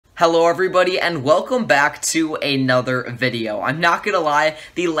Hello everybody and welcome back to another video. I'm not gonna lie,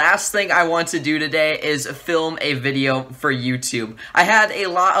 the last thing I want to do today is film a video for YouTube. I had a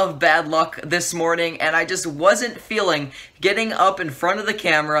lot of bad luck this morning and I just wasn't feeling getting up in front of the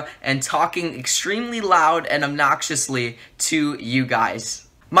camera and talking extremely loud and obnoxiously to you guys.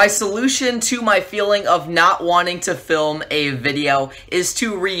 My solution to my feeling of not wanting to film a video is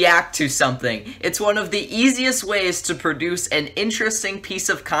to react to something. It's one of the easiest ways to produce an interesting piece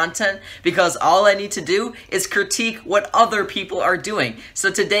of content because all I need to do is critique what other people are doing.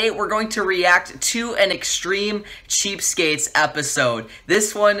 So today we're going to react to an extreme Cheapskates episode.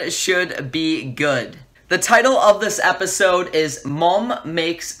 This one should be good. The title of this episode is Mom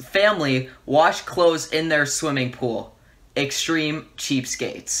Makes Family Wash Clothes in Their Swimming Pool. Extreme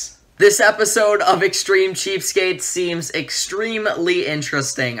Cheapskates. This episode of Extreme Cheapskates seems extremely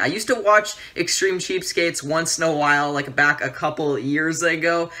interesting. I used to watch Extreme Cheapskates once in a while, like back a couple years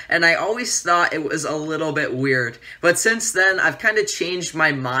ago, and I always thought it was a little bit weird. But since then, I've kind of changed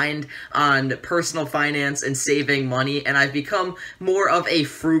my mind on personal finance and saving money, and I've become more of a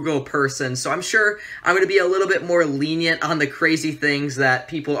frugal person. So I'm sure I'm going to be a little bit more lenient on the crazy things that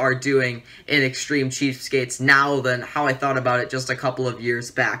people are doing in Extreme Cheapskates now than how I thought about it just a couple of years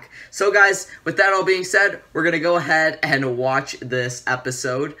back. So guys, with that all being said, we're going to go ahead and watch this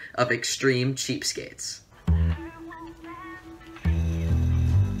episode of Extreme Cheapskates. I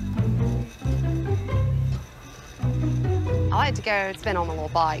like to go spin on a little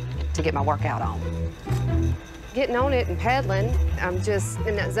bike to get my workout on. Getting on it and pedaling, I'm just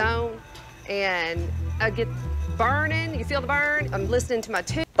in that zone and I get burning. You feel the burn? I'm listening to my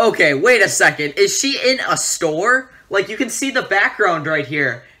tune. Okay, wait a second. Is she in a store? Like, you can see the background right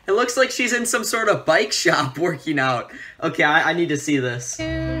here. It looks like she's in some sort of bike shop working out. Okay, I need to see this.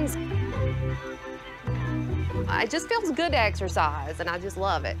 It just feels good to exercise, and I just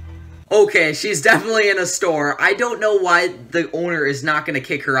love it. Okay, she's definitely in a store. I don't know why the owner is not going to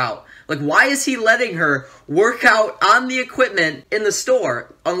kick her out. Like, why is he letting her work out on the equipment in the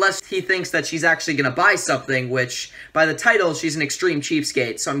store? Unless he thinks that she's actually going to buy something, which, by the title, she's an extreme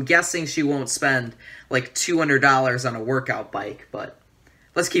cheapskate. So I'm guessing she won't spend, like, $200 on a workout bike, but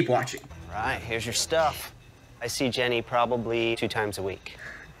let's keep watching. All right, here's your stuff. I see Jenny probably 2 times a week.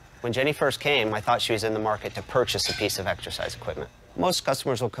 When Jenny first came, I thought she was in the market to purchase a piece of exercise equipment. Most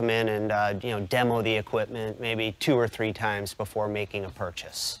customers will come in and, demo the equipment maybe 2 or 3 times before making a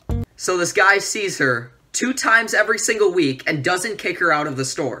purchase. So this guy sees her 2 times every single week and doesn't kick her out of the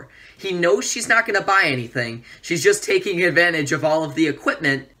store. He knows she's not going to buy anything. She's just taking advantage of all of the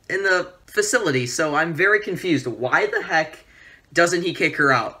equipment in the facility. So I'm very confused. Why the heck doesn't he kick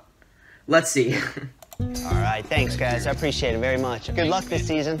her out? Let's see. All right, thanks guys, I appreciate it very much. Good luck this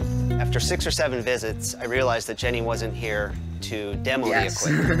season. After 6 or 7 visits, I realized that Jenny wasn't here to demo the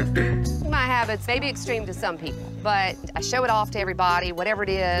equipment. My habits may be extreme to some people, but I show it off to everybody, whatever it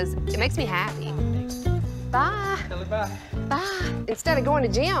is. It makes me happy. Bye. Bye. Bye. Instead of going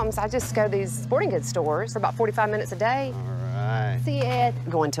to gyms, I just go to these sporting goods stores for about 45 minutes a day. See it.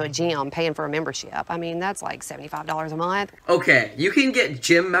 Going to a gym, paying for a membership. I mean, that's like $75 a month. Okay, you can get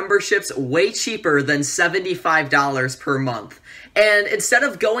gym memberships way cheaper than $75 per month. And instead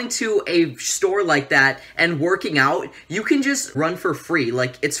of going to a store like that and working out, you can just run for free.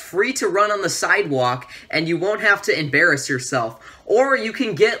 Like, it's free to run on the sidewalk and you won't have to embarrass yourself. Or you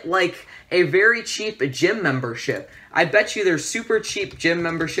can get, like, a very cheap gym membership. I bet you there's super cheap gym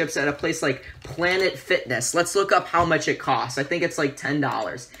memberships at a place like Planet Fitness. Let's look up how much it costs. I think it's like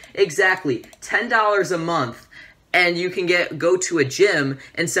 $10. Exactly, $10 a month. And you can go to a gym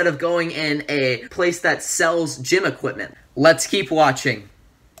instead of going in a place that sells gym equipment. Let's keep watching.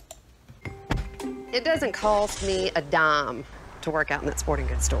 It doesn't cost me a dime to work out in that sporting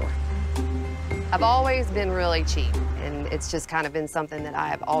goods store. I've always been really cheap, and it's just kind of been something that I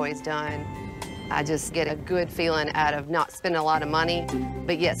have always done. I just get a good feeling out of not spending a lot of money,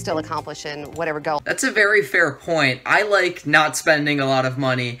 but yet still accomplishing whatever goal. That's a very fair point. I like not spending a lot of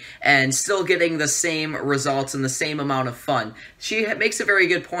money and still getting the same results and the same amount of fun. She makes a very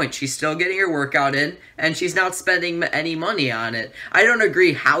good point. She's still getting her workout in, and she's not spending any money on it. I don't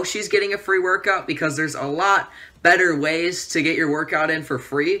agree how she's getting a free workout because there's a lot better ways to get your workout in for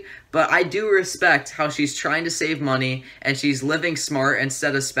free, but I do respect how she's trying to save money and she's living smart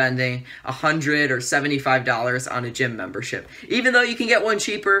instead of spending $100 or $75 on a gym membership. Even though you can get one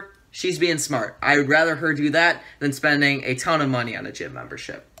cheaper, she's being smart. I would rather her do that than spending a ton of money on a gym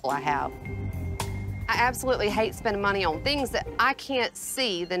membership. I absolutely hate spending money on things that I can't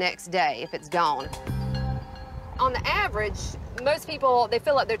see the next day if it's gone. On the average, most people, they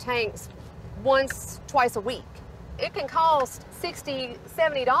fill up their tanks once, twice a week. it can cost $60,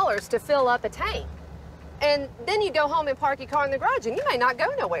 $70 to fill up a tank. And then you go home and park your car in the garage, and you may not go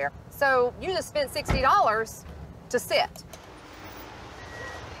nowhere. So you just spent $60 to sit.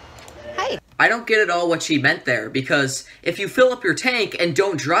 Hey. I don't get at all what she meant there, because if you fill up your tank and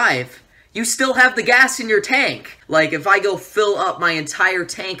don't drive, you still have the gas in your tank. Like, if I go fill up my entire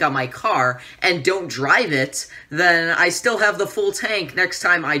tank on my car and don't drive it, then I still have the full tank next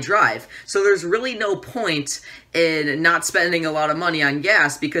time I drive. So there's really no point in not spending a lot of money on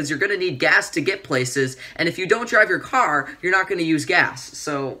gas, because you're going to need gas to get places, and if you don't drive your car, you're not going to use gas.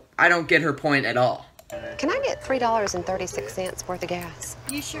 So I don't get her point at all. Can I get $3.36 worth of gas?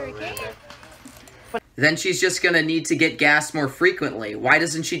 You sure can. Then she's just going to need to get gas more frequently. Why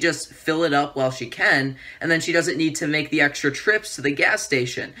doesn't she just fill it up while she can, and then she doesn't need to make the extra trips to the gas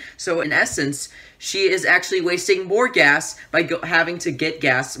station? So in essence, she is actually wasting more gas by having to get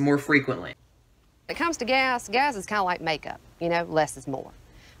gas more frequently. When it comes to gas, gas is kind of like makeup. You know, less is more.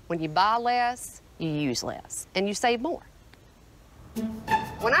 When you buy less, you use less, and you save more.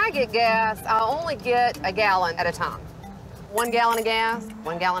 When I get gas, I only get a gallon at a time. 1 gallon of gas,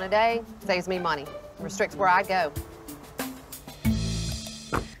 1 gallon a day, saves me money. Restricts where I go.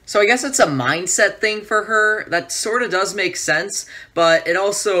 So I guess it's a mindset thing for her. That sort of does make sense, but it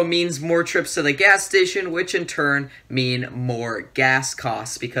also means more trips to the gas station, which in turn mean more gas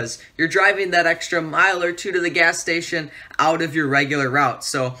costs, because you're driving that extra mile or two to the gas station out of your regular route.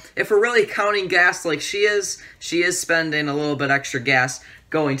 So if we're really counting gas like she is spending a little bit extra gas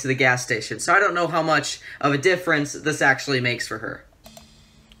going to the gas station. So I don't know how much of a difference this actually makes for her.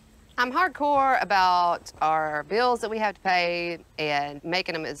 I'm hardcore about our bills that we have to pay and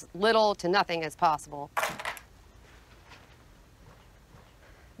making them as little to nothing as possible.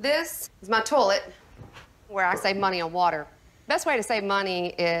 This is my toilet where I save money on water. Best way to save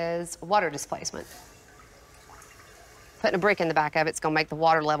money is water displacement. Putting a brick in the back of it's going to make the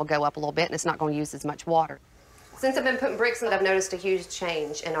water level go up a little bit, and it's not going to use as much water. Since I've been putting bricks in, I've noticed a huge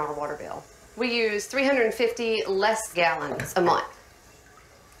change in our water bill. We use 350 less gallons a month.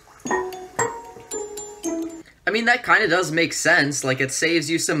 I mean, that kind of does make sense. Like, it saves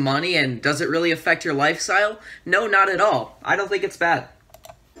you some money, and does it really affect your lifestyle? No, not at all. I don't think it's bad.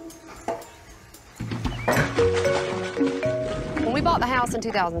 When we bought the house in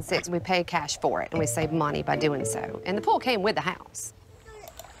 2006, we paid cash for it, and we saved money by doing so. And the pool came with the house.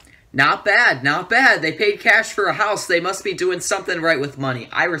 Not bad, not bad. They paid cash for a house. They must be doing something right with money.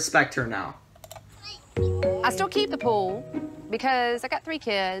 I respect her now. I still keep the pool because I got 3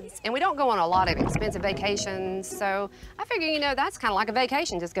 kids, and we don't go on a lot of expensive vacations, so I figure, you know, that's kind of like a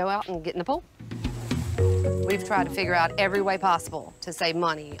vacation. Just go out and get in the pool. We've tried to figure out every way possible to save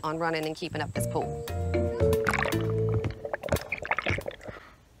money on running and keeping up this pool.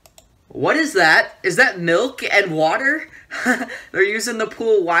 What is that? Is that milk and water? They're using the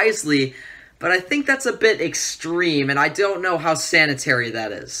pool wisely, but I think that's a bit extreme, and I don't know how sanitary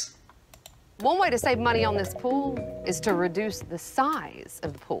that is. One way to save money on this pool is to reduce the size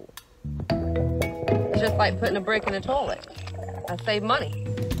of the pool. It's just like putting a brick in a toilet. I save money.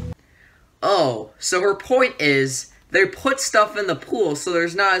 Oh, so her point is they put stuff in the pool so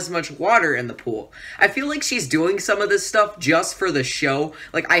there's not as much water in the pool. I feel like she's doing some of this stuff just for the show.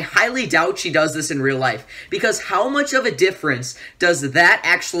 Like, I highly doubt she does this in real life, because how much of a difference does that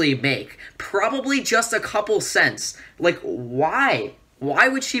actually make? Probably just a couple cents. Like, why? Why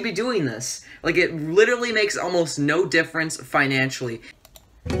would she be doing this? Like, it literally makes almost no difference financially.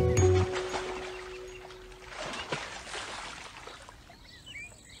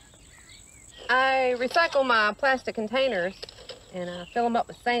 I recycle my plastic containers and I fill them up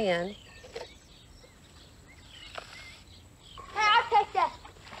with sand. Hey, I'll take that.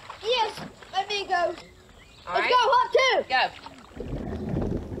 Yes, let me go. All Let's right. go, Hop 2. Go.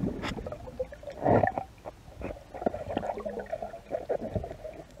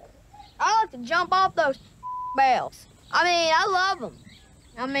 I like to jump off those bales. I mean, I love them.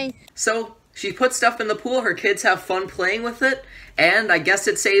 So, she puts stuff in the pool, her kids have fun playing with it, and I guess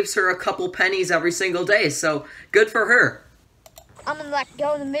it saves her a couple pennies every single day, so good for her. I'm gonna like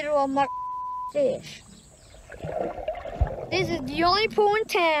go in the middle of my fish. This is the only pool in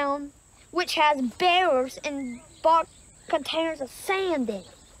town which has barrels and box containers of sand in it.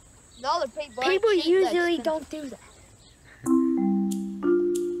 The other people usually don't do that.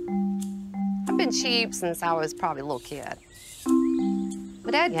 I've been cheap since I was probably a little kid. My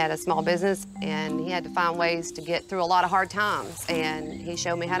dad had a small business, and he had to find ways to get through a lot of hard times, and he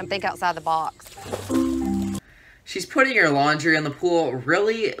showed me how to think outside the box. She's putting her laundry in the pool.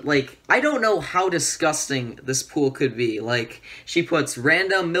 Really? Like, I don't know how disgusting this pool could be. Like, she puts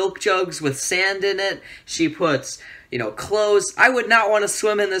random milk jugs with sand in it. She puts you know, clothes. I would not want to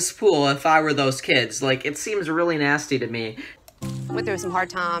swim in this pool if I were those kids. Like, it seems really nasty to me. Went through some hard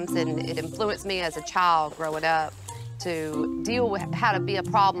times, and it influenced me as a child growing up to deal with how to be a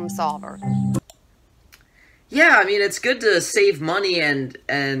problem solver. Yeah, I mean, it's good to save money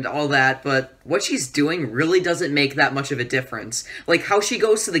and all that, but what she's doing really doesn't make that much of a difference. Like, how she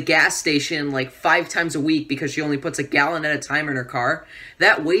goes to the gas station, like, 5 times a week because she only puts a gallon at a time in her car,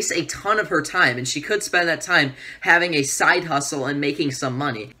 that wastes a ton of her time, and she could spend that time having a side hustle and making some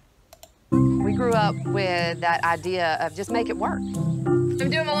money. We grew up with that idea of just make it work. I'm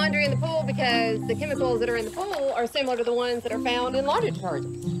doing my laundry in the pool because the chemicals that are in the pool are similar to the ones that are found in laundry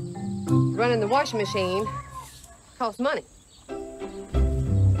detergents. Running the washing machine costs money.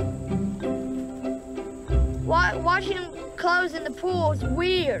 Washing clothes in the pool is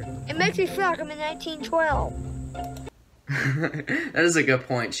weird. It makes me feel like I'm in 1912. That is a good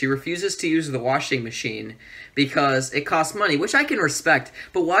point. She refuses to use the washing machine because it costs money, which I can respect,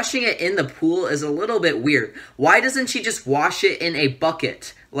 but washing it in the pool is a little bit weird. Why doesn't she just wash it in a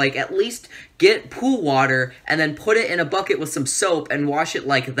bucket? Like, at least get pool water and then put it in a bucket with some soap and wash it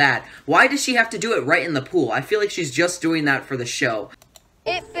like that. Why does she have to do it right in the pool? I feel like she's just doing that for the show.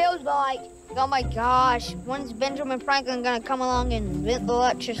 It feels like, oh my gosh, when's Benjamin Franklin gonna come along and invent the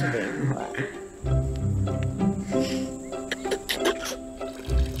electricity?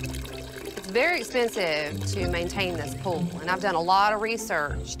 It's very expensive to maintain this pool, and I've done a lot of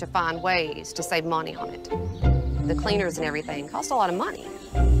research to find ways to save money on it. The cleaners and everything cost a lot of money.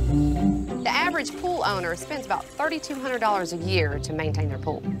 The average pool owner spends about $3,200 a year to maintain their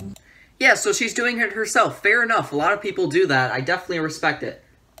pool. Yeah, so she's doing it herself. Fair enough. A lot of people do that. I definitely respect it.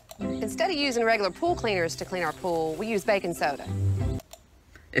 Instead of using regular pool cleaners to clean our pool, we use baking soda.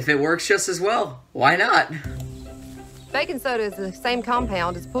 If it works just as well, why not? Baking soda is the same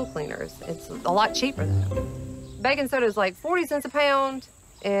compound as pool cleaners. It's a lot cheaper though. Baking soda is like 40 cents a pound,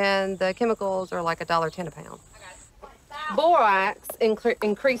 and the chemicals are like $1.10 a pound. Borax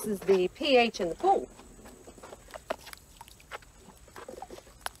increases the pH in the pool.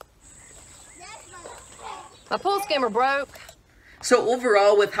 My pool skimmer broke. So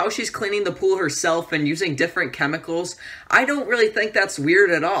overall, with how she's cleaning the pool herself and using different chemicals, I don't really think that's weird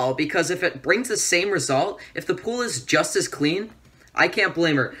at all, because if it brings the same result, if the pool is just as clean, I can't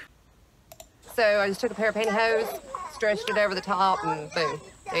blame her. So I just took a pair of painted hose, stretched it over the top, and boom,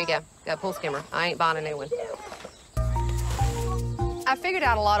 there you go. Got a pool skimmer. I ain't buying a new one. I figured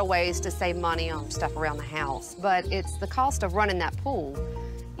out a lot of ways to save money on stuff around the house, but it's the cost of running that pool,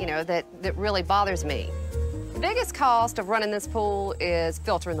 you know, that really bothers me. The biggest cost of running this pool is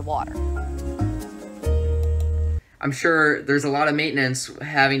filtering the water. I'm sure there's a lot of maintenance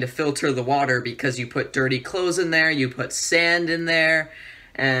having to filter the water because you put dirty clothes in there, you put sand in there,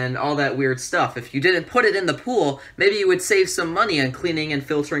 and all that weird stuff. If you didn't put it in the pool, maybe you would save some money on cleaning and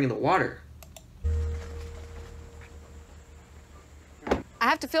filtering the water. I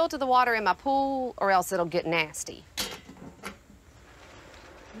have to filter the water in my pool or else it'll get nasty.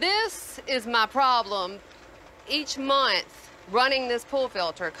 This is my problem. Each month, running this pool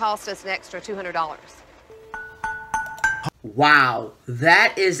filter costs us an extra $200. Wow,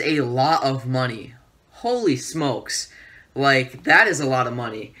 that is a lot of money. Holy smokes. Like, that is a lot of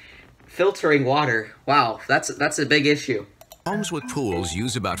money. Filtering water, wow, that's a big issue. Homes with pools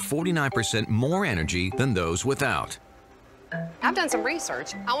use about 49% more energy than those without. I've done some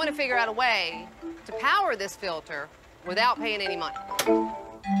research. I want to figure out a way to power this filter without paying any money.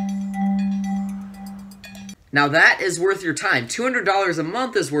 Now that is worth your time. $200 a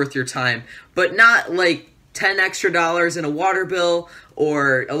month is worth your time, but not like $10 extra in a water bill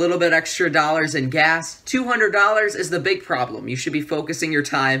or a little bit extra dollars in gas. $200 is the big problem. You should be focusing your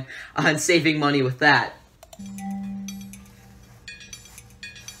time on saving money with that.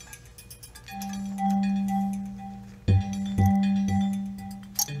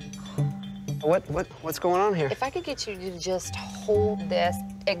 What's going on here? If I could get you to just hold this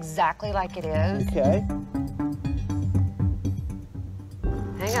exactly like it is. Okay.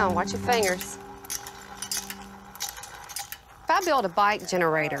 Hang on, watch your fingers. If I build a bike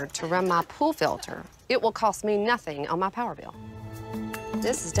generator to run my pool filter, it will cost me nothing on my power bill.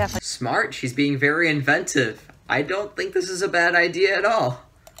 This is definitely Smart. She's being very inventive. I don't think this is a bad idea at all.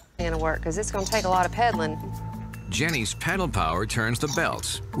 gonna work because it's gonna take a lot of pedaling. Jenny's pedal power turns the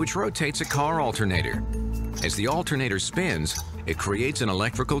belts, which rotates a car alternator. As the alternator spins, it creates an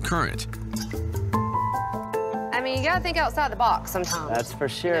electrical current. I mean, you gotta think outside the box sometimes. That's for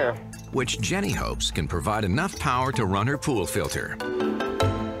sure. Which Jenny hopes can provide enough power to run her pool filter.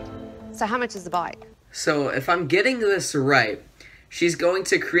 So how much is the bike? So if I'm getting this right, she's going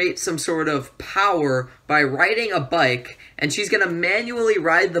to create some sort of power by riding a bike, and she's going to manually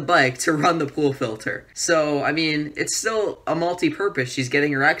ride the bike to run the pool filter. So, I mean, it's still a multi-purpose. She's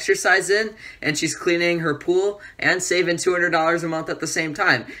getting her exercise in, and she's cleaning her pool and saving $200 a month at the same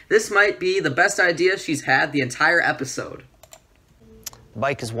time. This might be the best idea she's had the entire episode. The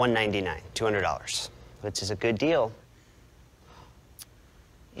bike is $199, $200, which is a good deal.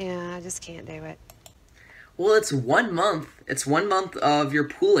 Yeah, I just can't do it. Well, it's 1 month. It's 1 month of your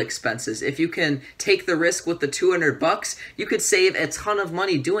pool expenses. If you can take the risk with the $200, you could save a ton of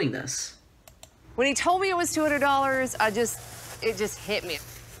money doing this. When he told me it was $200, it just hit me.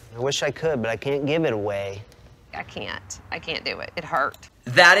 I wish I could, but I can't give it away. I can't do it. It hurt.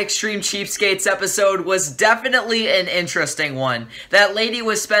 That Extreme Cheapskates episode was definitely an interesting one. That lady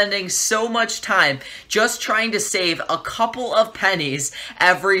was spending so much time just trying to save a couple of pennies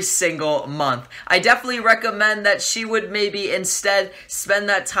every single month. I definitely recommend that she would maybe instead spend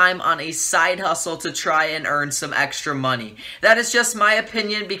that time on a side hustle to try and earn some extra money. That is just my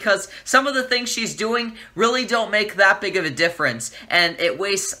opinion, because some of the things she's doing really don't make that big of a difference, and it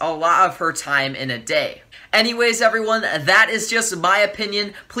wastes a lot of her time in a day. Anyways, everyone, that is just my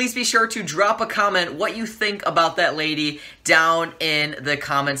opinion. Please be sure to drop a comment what you think about that lady down in the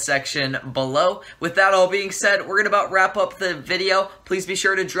comment section below. With that all being said, we're going to about wrap up the video. Please be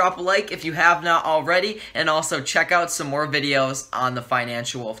sure to drop a like if you have not already, and also check out some more videos on the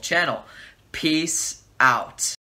Financial Wolf channel. Peace out.